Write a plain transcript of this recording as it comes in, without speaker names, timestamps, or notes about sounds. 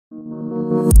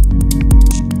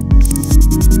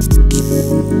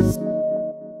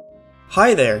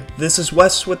Hi there, this is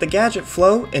Wes with the Gadget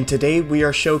Flow, and today we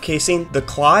are showcasing the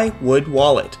CLYH Wood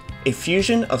Wallet, a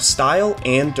fusion of style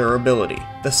and durability.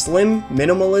 The slim,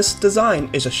 minimalist design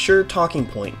is a sure talking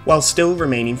point, while still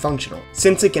remaining functional,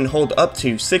 since it can hold up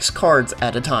to 6 cards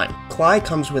at a time. CLYH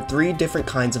comes with 3 different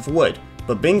kinds of wood: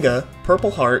 Babinga,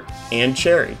 Purple Heart, and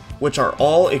Cherry, which are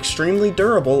all extremely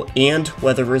durable and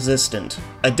weather resistant.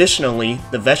 Additionally,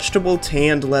 the vegetable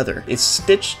tanned leather is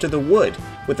stitched to the wood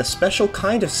with a special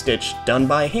kind of stitch done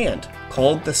by hand,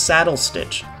 called the saddle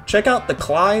stitch. Check out the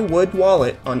CLYH Wood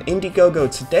Wallet on Indiegogo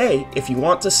today if you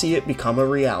want to see it become a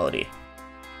reality.